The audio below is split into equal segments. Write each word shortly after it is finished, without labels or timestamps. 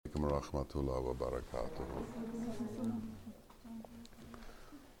rahmatullahi wa barakatuh.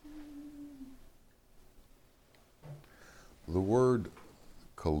 The word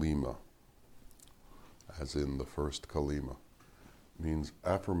kalimah, as in the first kalimah, means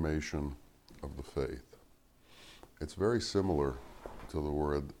affirmation of the faith. It's very similar to the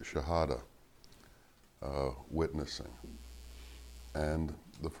word shahādah, witnessing. And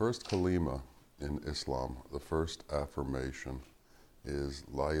the first kalimah in Islam, the first affirmation, is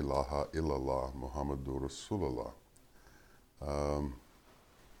la ilāha illallāhu Muhammadur-Rasūlullāh.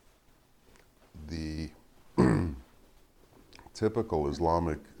 The typical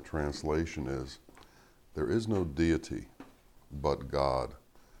Islamic translation is, there is no deity but God,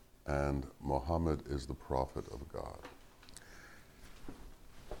 and Muhammad is the prophet of God.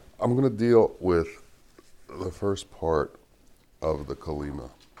 I'm going to deal with the first part of the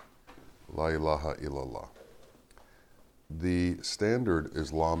kalimah, la ilaha illallah. The standard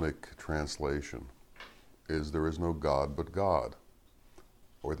Islamic translation is there is no God but God,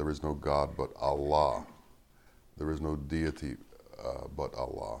 or there is no God but Allah. There is no deity but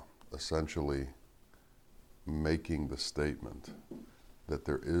Allah, essentially making the statement that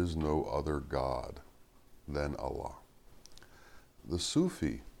there is no other God than Allah. The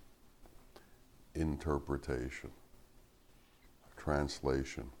Sufi interpretation,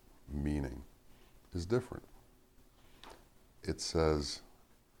 translation, meaning is different. It says,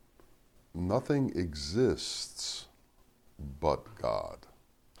 nothing exists but God,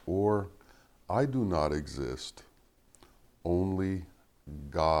 or I do not exist, only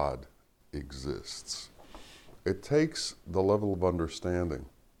God exists. It takes the level of understanding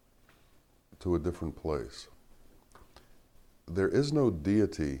to a different place. There is no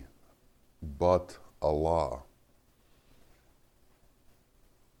deity but Allah.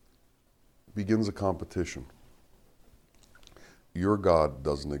 Begins a competition. Your God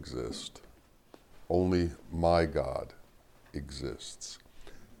doesn't exist. Only my God exists.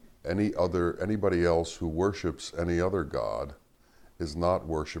 Anybody else who worships any other God is not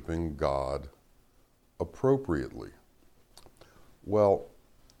worshiping God appropriately. Well,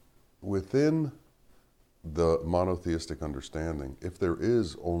 within the monotheistic understanding, if there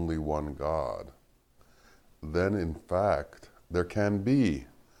is only one God, then in fact there can be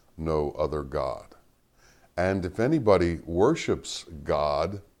no other God. And if anybody worships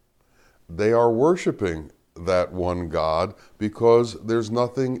God, they are worshiping that one God because there's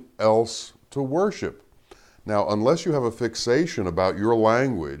nothing else to worship. Now, unless you have a fixation about your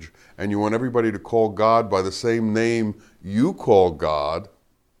language and you want everybody to call God by the same name you call God,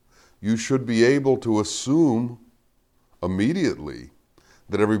 you should be able to assume immediately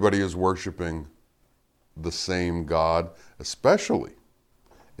that everybody is worshiping the same God, especially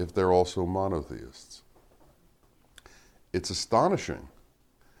if they're also monotheists. It's astonishing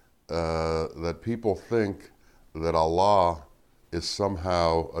that people think that Allah is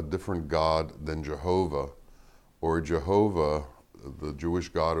somehow a different God than Jehovah, or Jehovah, the Jewish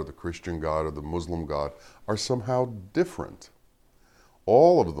God or the Christian God or the Muslim God, are somehow different.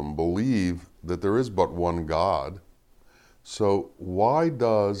 All of them believe that there is but one God. So why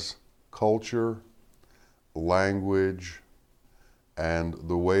does culture, language, and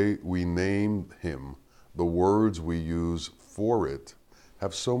the way we name Him, the words we use for it,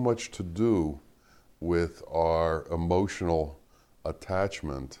 have so much to do with our emotional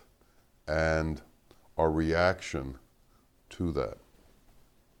attachment and our reaction to that?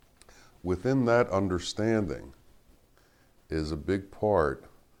 Within that understanding is a big part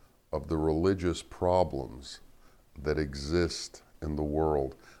of the religious problems that exist in the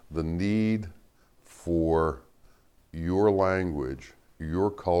world. The need for your language,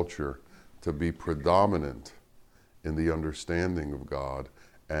 your culture, to be predominant in the understanding of God,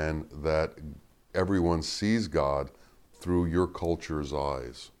 and that everyone sees God through your culture's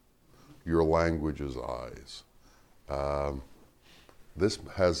eyes, your language's eyes. This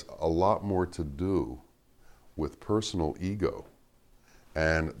has a lot more to do with personal ego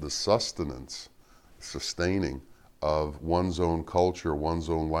and the sustaining of one's own culture, one's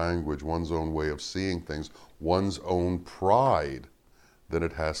own language, one's own way of seeing things, one's own pride, than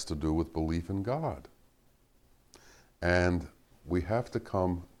it has to do with belief in God. And we have to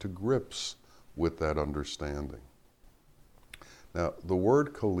come to grips with that understanding. Now, the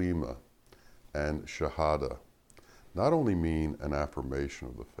word kalimah and shahādah not only mean an affirmation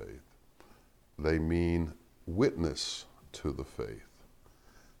of the faith, they mean witness to the faith.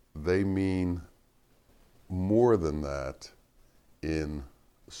 They mean more than that in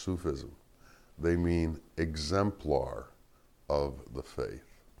Sufism. They mean exemplar of the faith,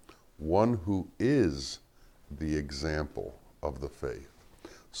 one who is the example of the faith.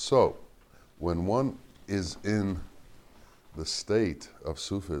 So, when one is in the state of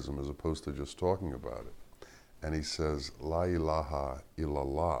Sufism, as opposed to just talking about it, and he says, La ilaha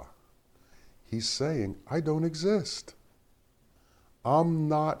illallah, he's saying, I don't exist. I'm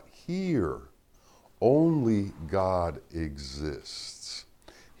not here. Only God exists.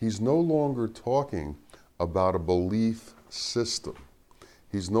 He's no longer talking about a belief system.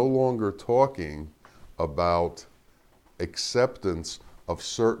 He's no longer talking about acceptance of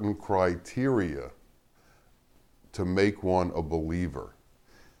certain criteria to make one a believer.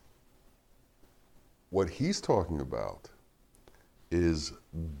 What he's talking about is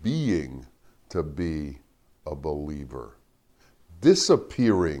being to be a believer,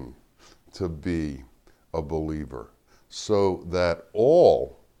 disappearing to be a believer, so that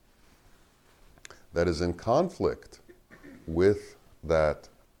all that is in conflict with that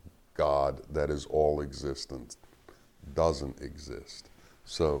God that is all existent doesn't exist.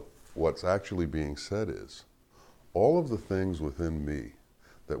 So what's actually being said is, all of the things within me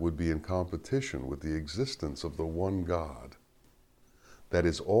that would be in competition with the existence of the one God, that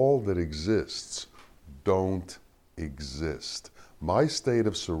is all that exists, don't exist. My state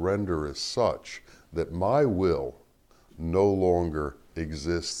of surrender is such that my will no longer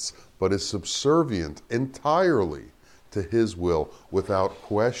exists, but is subservient entirely to His will, without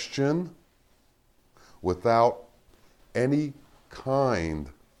question, without any kind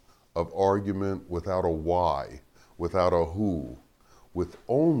of argument, without a why, without a who, with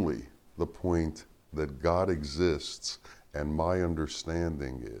only the point that God exists, and my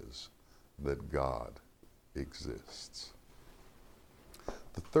understanding is that God exists.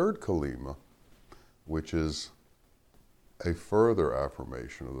 The third kalimah, which is a further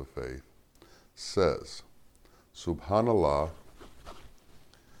affirmation of the faith, says, Subhanallah,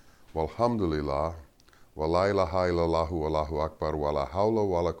 walhamdulillah, wa la ilaha illallāhu, wallahu akbar, wa la hawla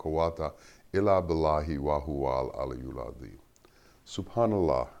wa la quwwata illa billahi wa huwa al-aliyyul azim.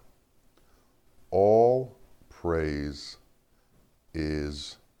 Subhanallah, all praise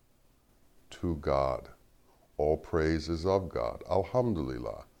is to God. All praise is of God.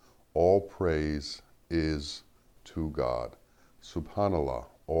 Alhamdulillah, all praise is to God. Subhanallah,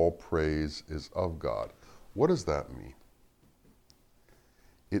 all praise is of God. What does that mean?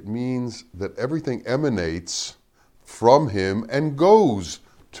 It means that everything emanates from Him and goes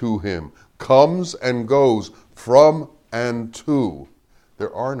to Him, comes and goes from and to.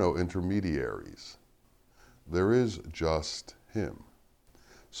 There are no intermediaries. There is just Him.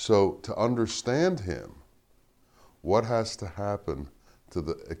 So to understand Him, what has to happen to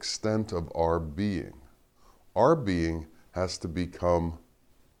the extent of our being? Our being has to become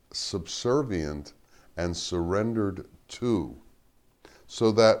subservient and surrendered to,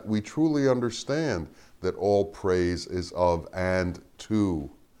 so that we truly understand that all praise is of and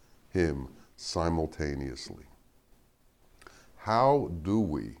to Him simultaneously. How do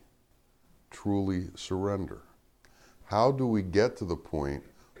we truly surrender? How do we get to the point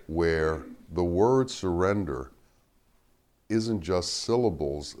where the word surrender isn't just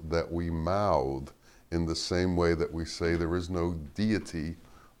syllables that we mouth in the same way that we say there is no deity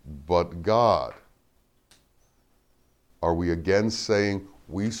but God? Are we again saying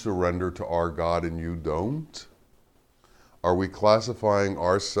we surrender to our God and you don't? Are we classifying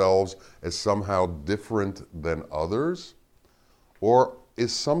ourselves as somehow different than others? Or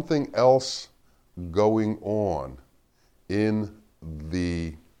is something else going on in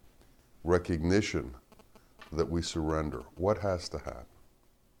the recognition that we surrender? What has to happen?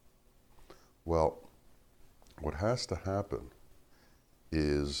 Well, what has to happen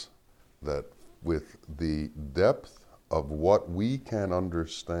is that with the depth of what we can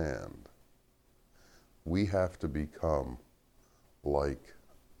understand, we have to become like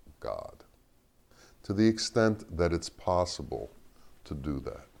God, to the extent that it's possible to do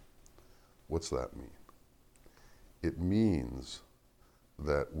that. What's that mean? It means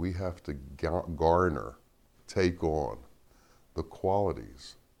that we have to garner, take on the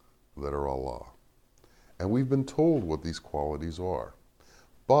qualities that are Allah. And we've been told what these qualities are.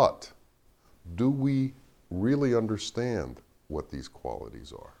 But do we really understand what these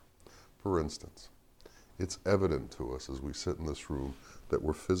qualities are? For instance, it's evident to us as we sit in this room that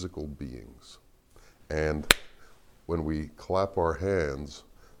we're physical beings. And when we clap our hands,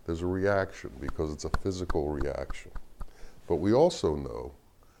 there's a reaction because it's a physical reaction. But we also know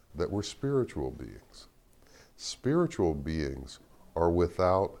that we're spiritual beings. Spiritual beings are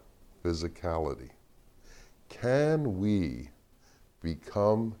without physicality. Can we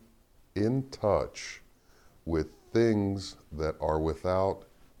become in touch with things that are without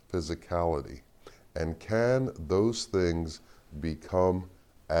physicality? And can those things become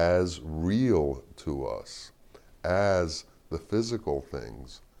as real to us as the physical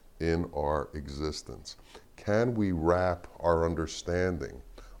things in our existence? Can we wrap our understanding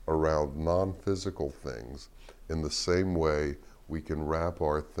around non-physical things in the same way we can wrap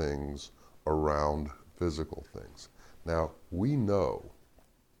our things around physical things? Now, we know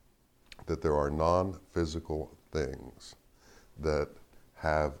that there are non-physical things that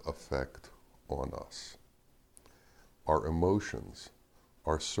have effect on us. Our emotions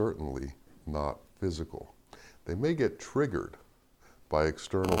are certainly not physical. They may get triggered by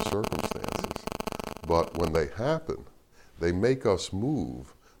external circumstances, but when they happen, they make us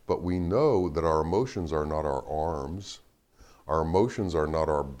move, but we know that our emotions are not our arms, our emotions are not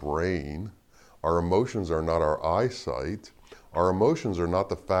our brain, our emotions are not our eyesight, our emotions are not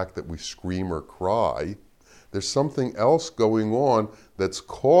the fact that we scream or cry. There's something else going on that's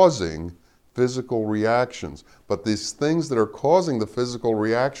causing physical reactions. But these things that are causing the physical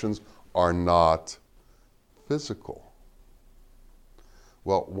reactions are not physical.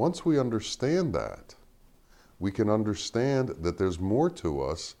 Well, once we understand that, we can understand that there's more to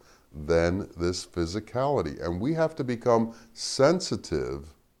us than this physicality. And we have to become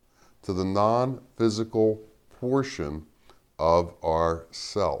sensitive to the non-physical portion of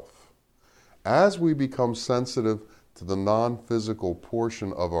ourself. As we become sensitive to the non-physical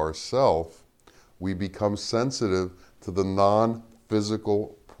portion of ourself, we become sensitive to the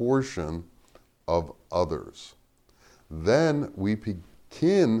non-physical portion of others. Then we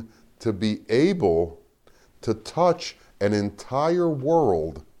begin to be able to touch an entire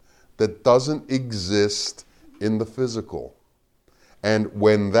world that doesn't exist in the physical. And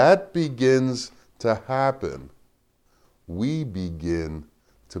when that begins to happen, we begin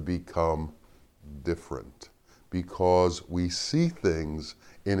to become different because we see things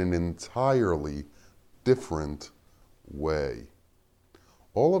in an entirely different way.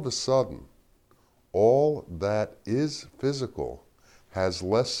 All of a sudden, all that is physical has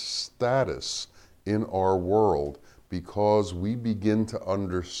less status in our world because we begin to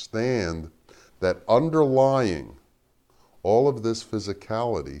understand that underlying all of this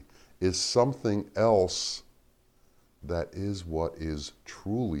physicality is something else that is what is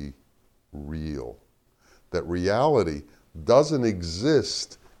truly real. That reality doesn't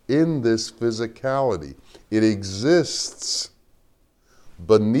exist in this physicality. It exists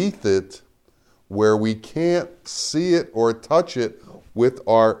beneath it where we can't see it or touch it with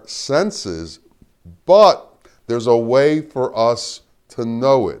our senses, but there's a way for us to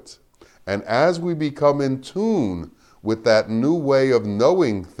know it. And as we become in tune with that new way of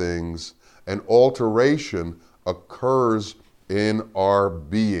knowing things, an alteration occurs in our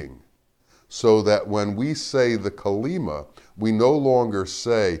being. So that when we say the kalimah, we no longer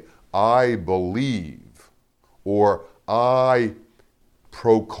say, I believe, or I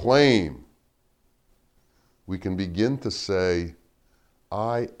proclaim. We can begin to say,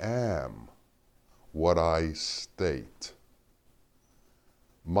 I am what I state.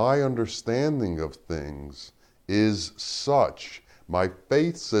 My understanding of things is such, my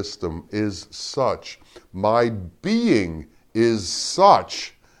faith system is such, my being is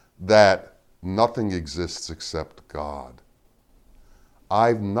such that nothing exists except God.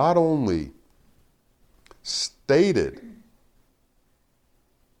 I've not only stated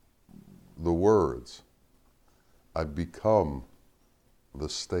the words, I've become the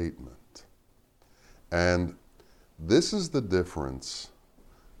statement. And this is the difference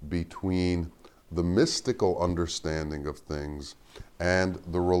between the mystical understanding of things and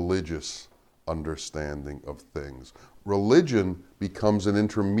the religious understanding of things. Religion becomes an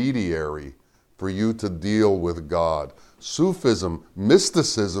intermediary for you to deal with God. Sufism,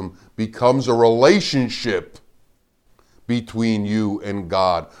 mysticism, becomes a relationship between you and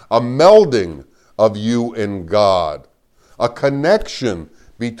God, a melding of you and God, a connection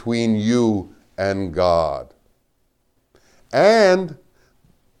between you and God. And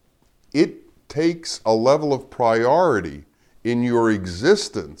it takes a level of priority in your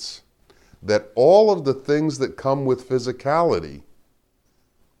existence that all of the things that come with physicality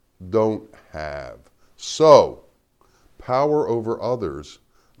don't have. So, power over others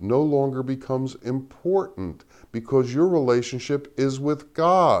no longer becomes important because your relationship is with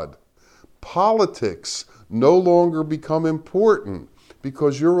God. Politics no longer become important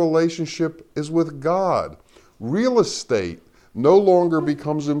because your relationship is with God. Real estate no longer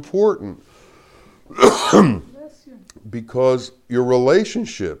becomes important because your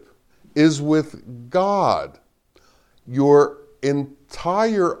relationship is with God. Your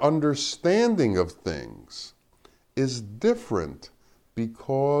entire understanding of things is different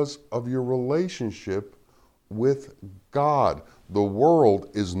because of your relationship with God. The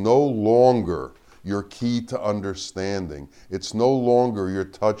world is no longer your key to understanding. It's no longer your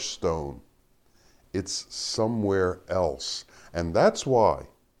touchstone. It's somewhere else. And that's why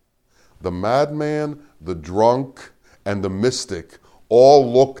the madman, the drunk, and the mystic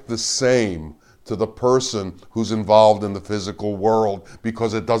all look the same to the person who's involved in the physical world,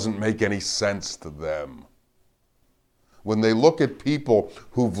 because it doesn't make any sense to them. When they look at people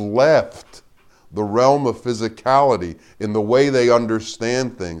who've left the realm of physicality in the way they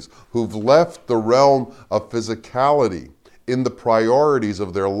understand things, who've left the realm of physicality in the priorities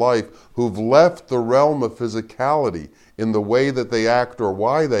of their life, who've left the realm of physicality in the way that they act or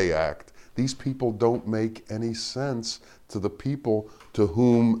why they act, these people don't make any sense to the people to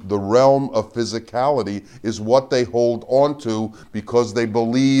whom the realm of physicality is what they hold on to, because they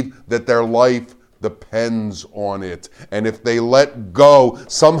believe that their life depends on it. And if they let go,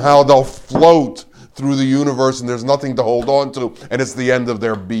 somehow they'll float through the universe and there's nothing to hold on to, and it's the end of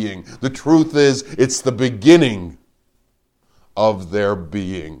their being. The truth is, it's the beginning of their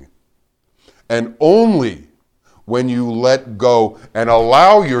being. And only when you let go and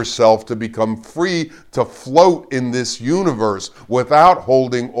allow yourself to become free to float in this universe without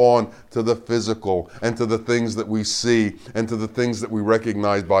holding on to the physical and to the things that we see and to the things that we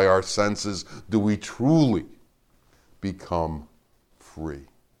recognize by our senses, do we truly become free.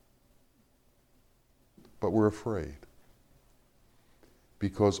 But we're afraid,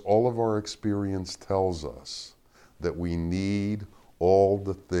 because all of our experience tells us that we need all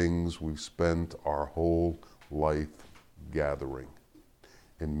the things we've spent our whole life gathering.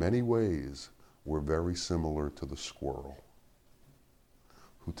 In many ways, we're very similar to the squirrel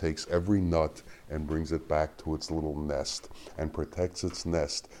who takes every nut and brings it back to its little nest and protects its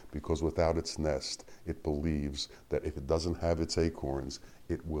nest, because without its nest, it believes that if it doesn't have its acorns,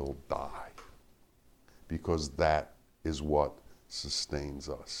 it will die. Because that is what sustains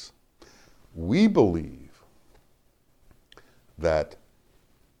us. We believe that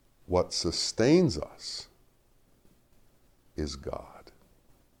what sustains us is God.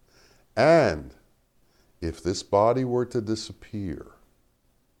 And if this body were to disappear,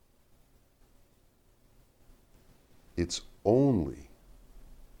 it's only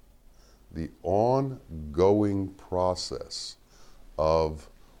the ongoing process of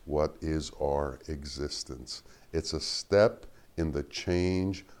what is our existence. It's a step in the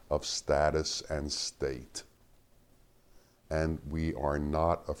change of status and state. And we are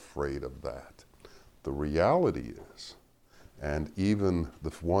not afraid of that. The reality is, and even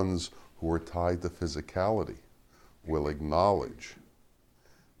the ones who are tied to physicality will acknowledge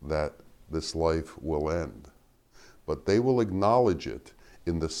that this life will end. But they will acknowledge it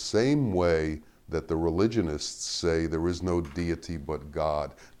in the same way that the religionists say there is no deity but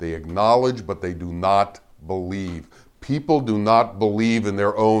God. They acknowledge, but they do not believe. People do not believe in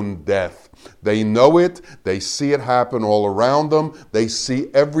their own death. They know it, they see it happen all around them, they see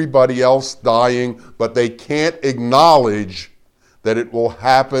everybody else dying, but they can't acknowledge that it will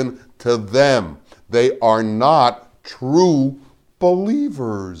happen to them. They are not true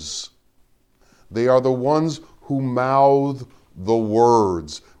believers. They are the ones who mouth the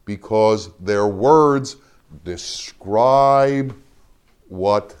words, because their words describe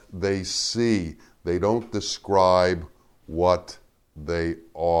what they see. They don't describe what they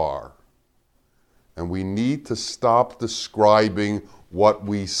are. And we need to stop describing what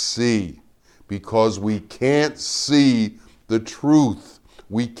we see, because we can't see the truth.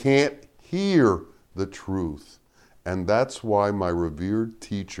 We can't hear the truth. And that's why my revered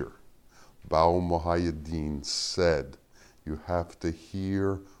teacher, Ba'u Muhayyadeen, said, you have to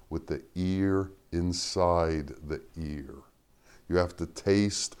hear with the ear inside the ear. You have to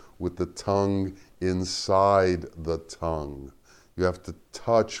taste with the tongue inside the tongue. You have to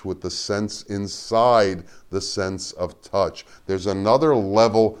touch with the sense inside the sense of touch. There's another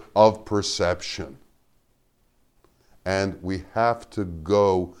level of perception. And we have to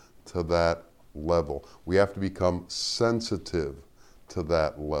go to that level. We have to become sensitive to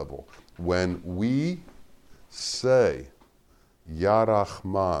that level. When we say, Ya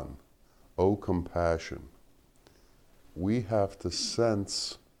Rahman, O compassion, we have to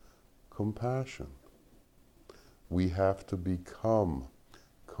sense compassion. We have to become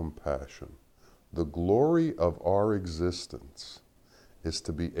compassion. The glory of our existence is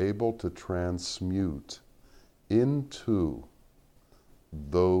to be able to transmute into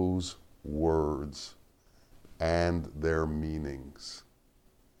those words and their meanings.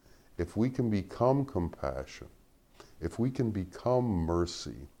 If we can become compassion, if we can become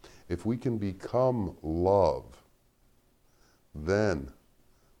mercy, if we can become love, then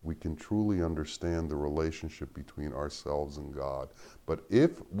we can truly understand the relationship between ourselves and God. But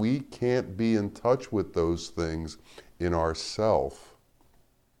if we can't be in touch with those things in ourself,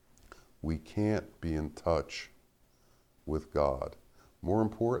 we can't be in touch with God. More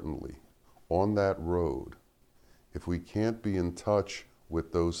importantly, on that road, if we can't be in touch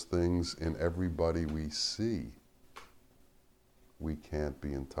with those things in everybody we see, we can't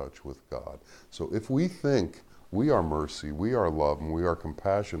be in touch with God. So if we think we are mercy, we are love, and we are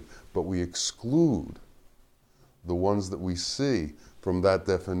compassion, but we exclude the ones that we see from that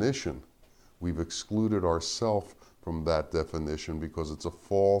definition, we've excluded ourselves from that definition because it's a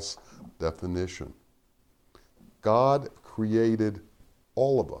false definition. God created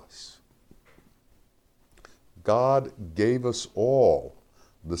all of us. God gave us all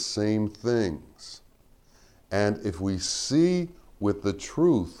the same things. And if we see with the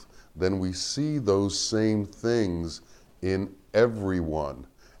truth, then we see those same things in everyone.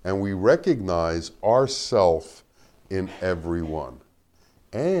 And we recognize ourself in everyone.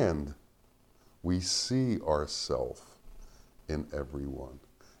 And we see ourself in everyone.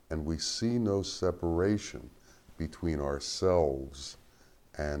 And we see no separation between ourselves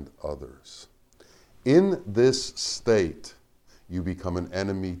and others. In this state, you become an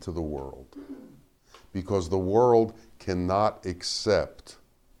enemy to the world, because the world cannot accept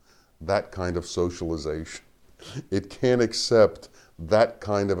that kind of socialization. It can't accept that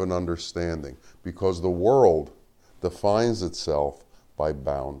kind of an understanding, because the world defines itself by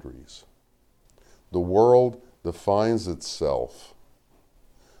boundaries. The world defines itself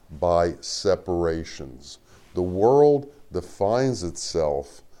by separations. The world defines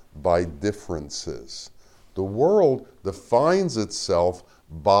itself by differences. The world defines itself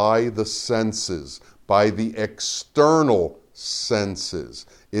by the senses, by the external senses.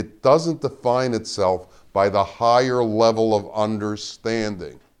 It doesn't define itself by the higher level of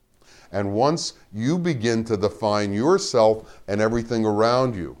understanding. And once you begin to define yourself and everything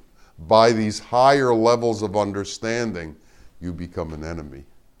around you by these higher levels of understanding, you become an enemy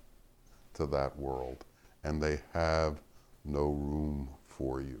to that world. And they have no room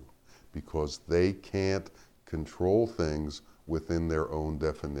for you, because they can't control things within their own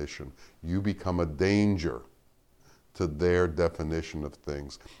definition. You become a danger to their definition of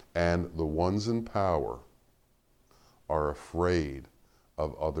things. And the ones in power are afraid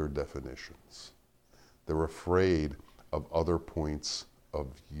of other definitions. They're afraid of other points of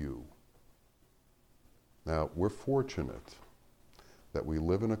view. Now, we're fortunate that we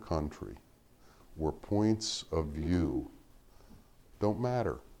live in a country where points of view don't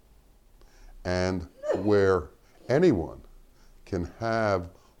matter, and where anyone can have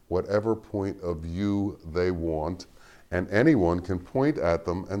whatever point of view they want, and anyone can point at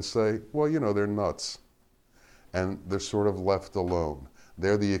them and say, well, you know, they're nuts. And they're sort of left alone.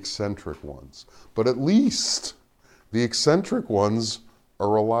 They're the eccentric ones. But at least the eccentric ones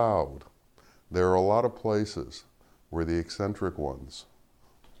are allowed. There are a lot of places where the eccentric ones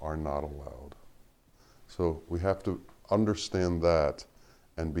are not allowed. So we have to understand that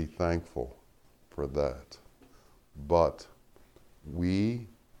and be thankful for that. But we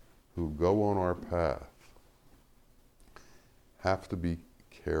who go on our path have to be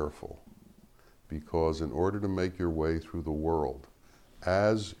careful, because in order to make your way through the world,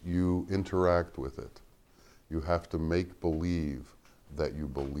 as you interact with it, you have to make believe that you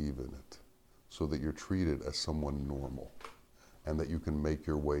believe in it, so that you're treated as someone normal and that you can make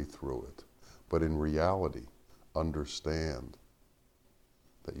your way through it. But in reality, understand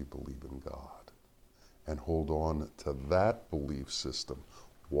that you believe in God and hold on to that belief system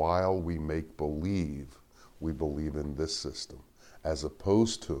while we make believe we believe in this system, as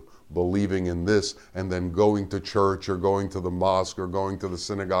opposed to believing in this and then going to church or going to the mosque or going to the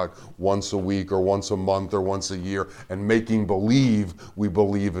synagogue once a week or once a month or once a year and making believe we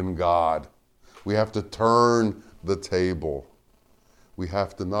believe in God. We have to turn the table. We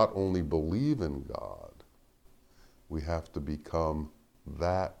have to not only believe in God, we have to become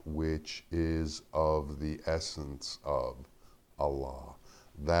that which is of the essence of Allah,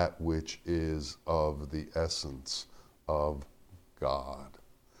 that which is of the essence of God,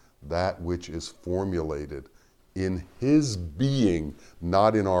 that which is formulated in His being,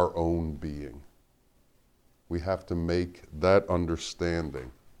 not in our own being. We have to make that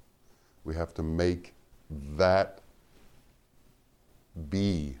understanding. We have to make that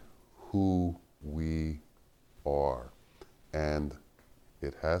be who we are. And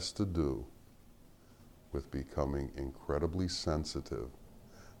it has to do with becoming incredibly sensitive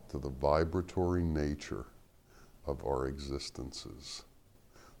to the vibratory nature of our existences,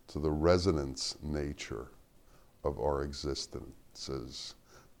 to the resonance nature of our existences,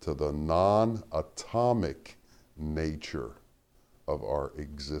 to the non-atomic nature of our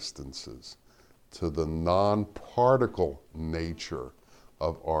existences, to the non-particle nature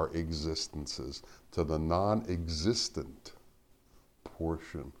of our existences, to the non-existent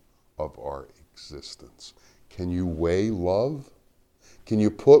portion of our existence. Can you weigh love? Can you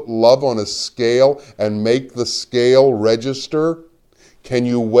put love on a scale and make the scale register? Can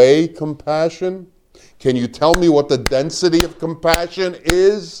you weigh compassion? Can you tell me what the density of compassion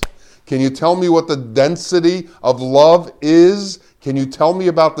is? Can you tell me what the density of love is? Can you tell me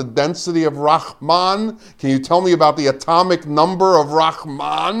about the density of Rahman? Can you tell me about the atomic number of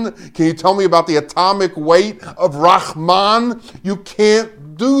Rahman? Can you tell me about the atomic weight of Rahman? You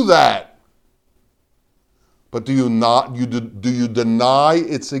can't do that. But do you deny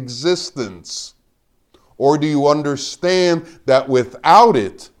its existence? Or do you understand that without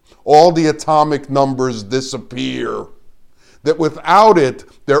it, all the atomic numbers disappear? That without it,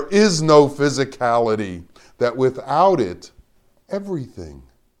 there is no physicality. That without it, everything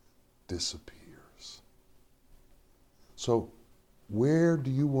disappears. So, where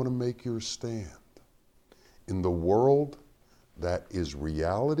do you want to make your stand? In the world that is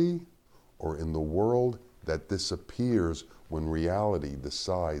reality, or in the world that disappears when reality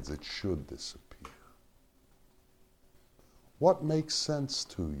decides it should disappear? What makes sense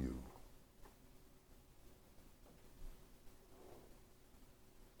to you?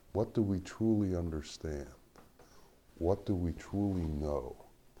 What do we truly understand? What do we truly know?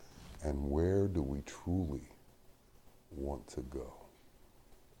 And where do we truly want to go?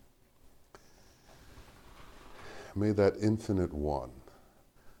 May that infinite one,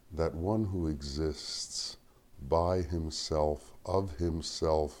 that one who exists by himself, of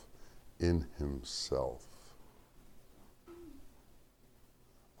himself, in himself,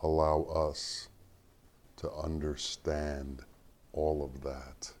 allow us to understand all of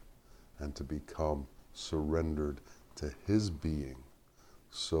that and to become surrendered to his being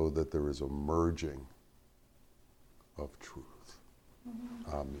so that there is a merging of truth.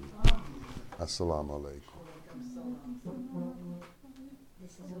 Ameen. Assalamu alaikum.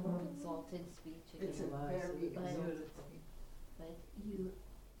 This is an exalted speech again. It's a very beautiful. But you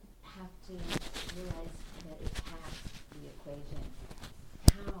have to realize